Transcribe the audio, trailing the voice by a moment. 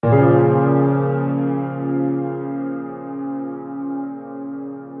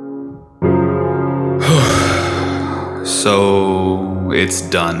So it's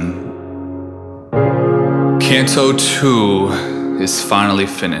done. Canto 2 is finally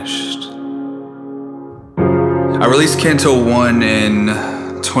finished. I released Canto 1 in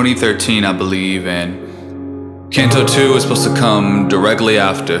 2013, I believe, and Canto 2 is supposed to come directly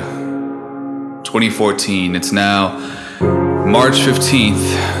after, 2014. It's now March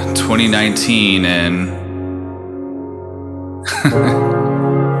 15th, 2019, and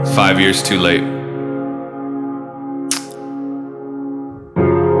 5 years too late.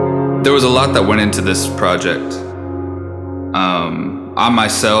 There was a lot that went into this project. I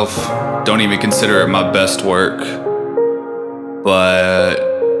myself don't even consider it my best work, but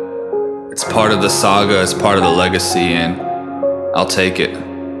it's part of the saga, it's part of the legacy, and I'll take it.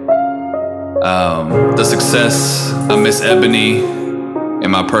 The success of Miss Ebony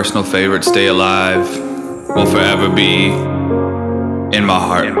and my personal favorite, Stay Alive, will forever be in my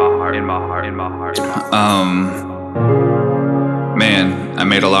heart. Man, I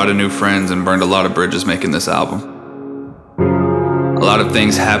made a lot of new friends and burned a lot of bridges making this album. A lot of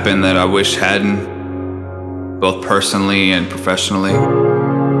things happened that I wish hadn't, both personally and professionally.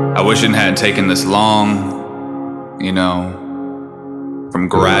 I wish it hadn't taken this long, you know, from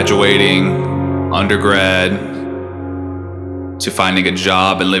graduating undergrad to finding a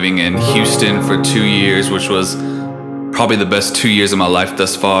job and living in Houston for 2 years, which was probably the best 2 years of my life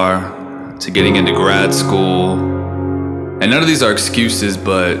thus far, to getting into grad school. And none of these are excuses,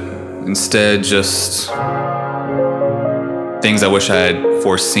 but instead just things I wish I had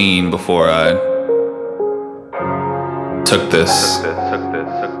foreseen before I took this.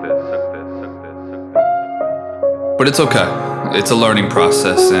 But it's okay. It's a learning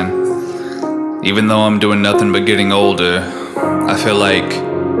process, and even though I'm doing nothing but getting older, I feel like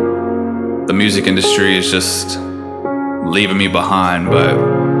the music industry is just leaving me behind, but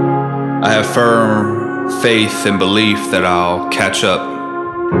I have firm faith and belief that I'll catch up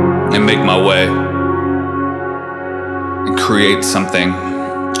and make my way and create something,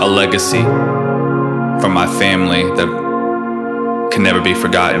 a legacy from my family that can never be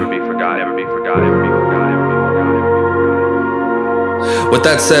forgotten. With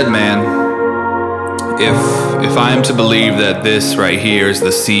that said, man, if I am to believe that this right here is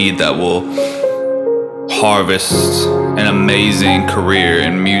the seed that will harvest an amazing career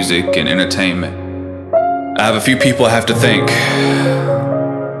in music and entertainment, I have a few people I have to thank.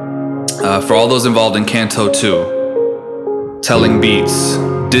 For all those involved in Canto 2, Telling Beats,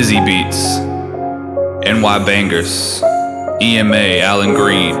 Dizzy Beats, NY Bangers, EMA, Alan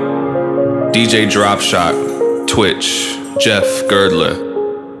Green, DJ DropShock, Twitch, Jeff Girdler,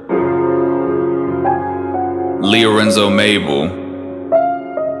 Lorenzo Mabel.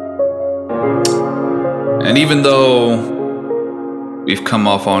 And even though we've come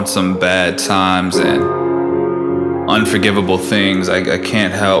off on some bad times and unforgivable things, I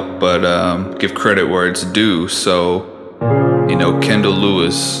can't help but give credit where it's due. So, you know, Kendall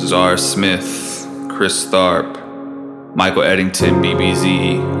Lewis, Zara Smith, Chris Tharp, Michael Eddington,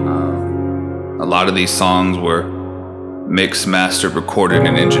 BBZ. A lot of these songs were mixed, mastered, recorded,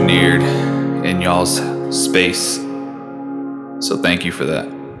 and engineered in y'all's space. So thank you for that.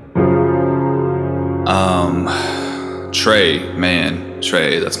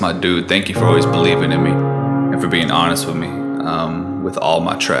 Trey, that's my dude. Thank you for always believing in me and for being honest with me with all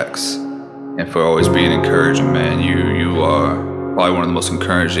my tracks and for always being encouraging, man. You are probably one of the most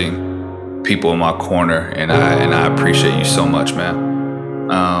encouraging people in my corner, and I appreciate you so much, man.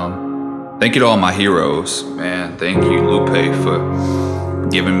 Thank you to all my heroes, man. Thank you, Lupe, for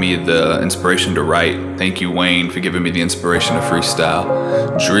giving me the inspiration to write. Thank you, Wayne, for giving me the inspiration to freestyle.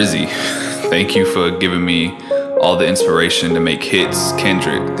 Drizzy, thank you for giving me all the inspiration to make hits.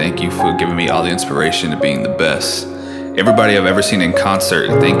 Kendrick, thank you for giving me all the inspiration to being the best. Everybody I've ever seen in concert,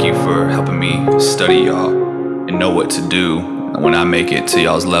 thank you for helping me study y'all and know what to do when I make it to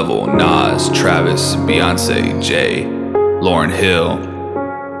y'all's level. Nas, Travis, Beyonce, Jay, Lauryn Hill,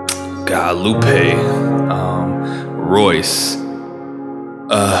 God, Lupe, Royce,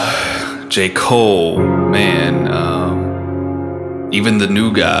 J. Cole, man, even the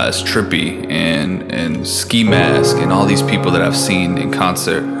new guys, Trippy and Ski Mask, and all these people that I've seen in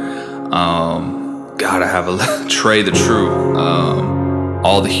concert. God, I have Trey the True,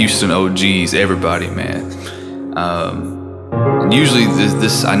 all the Houston OGs, everybody, man. And usually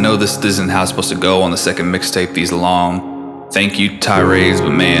this I know this isn't how it's supposed to go on the second mixtape, these long thank you tirades,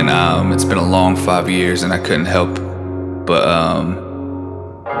 but man, it's been a long 5 years and I couldn't help but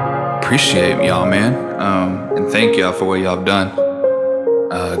appreciate y'all, man, and thank y'all for what y'all have done.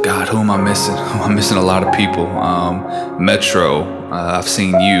 God, who am I missing? I'm missing a lot of people. Metro, I've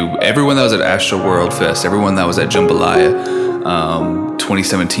seen you. Everyone that was at Astro World Fest, everyone that was at Jambalaya,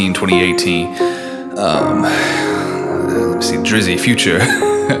 2017, 2018. Let me see, Drizzy, Future,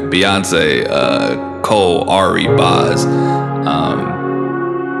 Beyonce, Cole, Ari, Boz,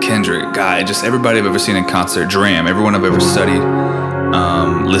 Kendrick, Guy, just everybody I've ever seen in concert, Dram, everyone I've ever studied,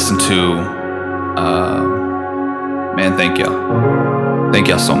 listened to. Man, thank y'all. Thank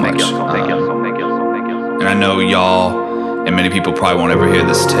y'all so much. And I know y'all and many people probably won't ever hear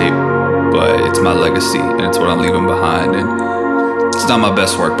this tape, but it's my legacy and it's what I'm leaving behind. And it's not my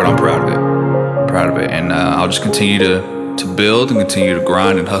best work, but I'm proud of it. And I'll just continue to build and continue to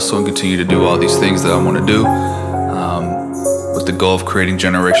grind and hustle and continue to do all these things that I want to do, with the goal of creating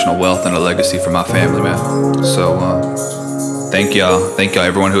generational wealth and a legacy for my family, man. So thank y'all,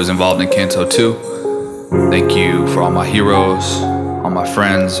 everyone who was involved in Canto 2. Thank you for all my heroes, all my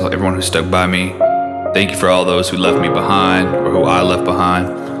friends, everyone who stuck by me. Thank you for all those who left me behind or who I left behind.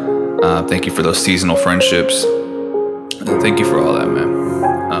 Thank you for those seasonal friendships. Thank you for all that, man.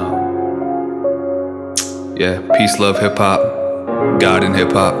 Yeah, peace, love, hip hop, God in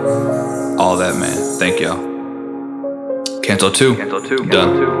hip hop, all that, man. Thank y'all. Canto 2,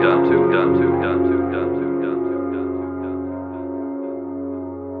 done.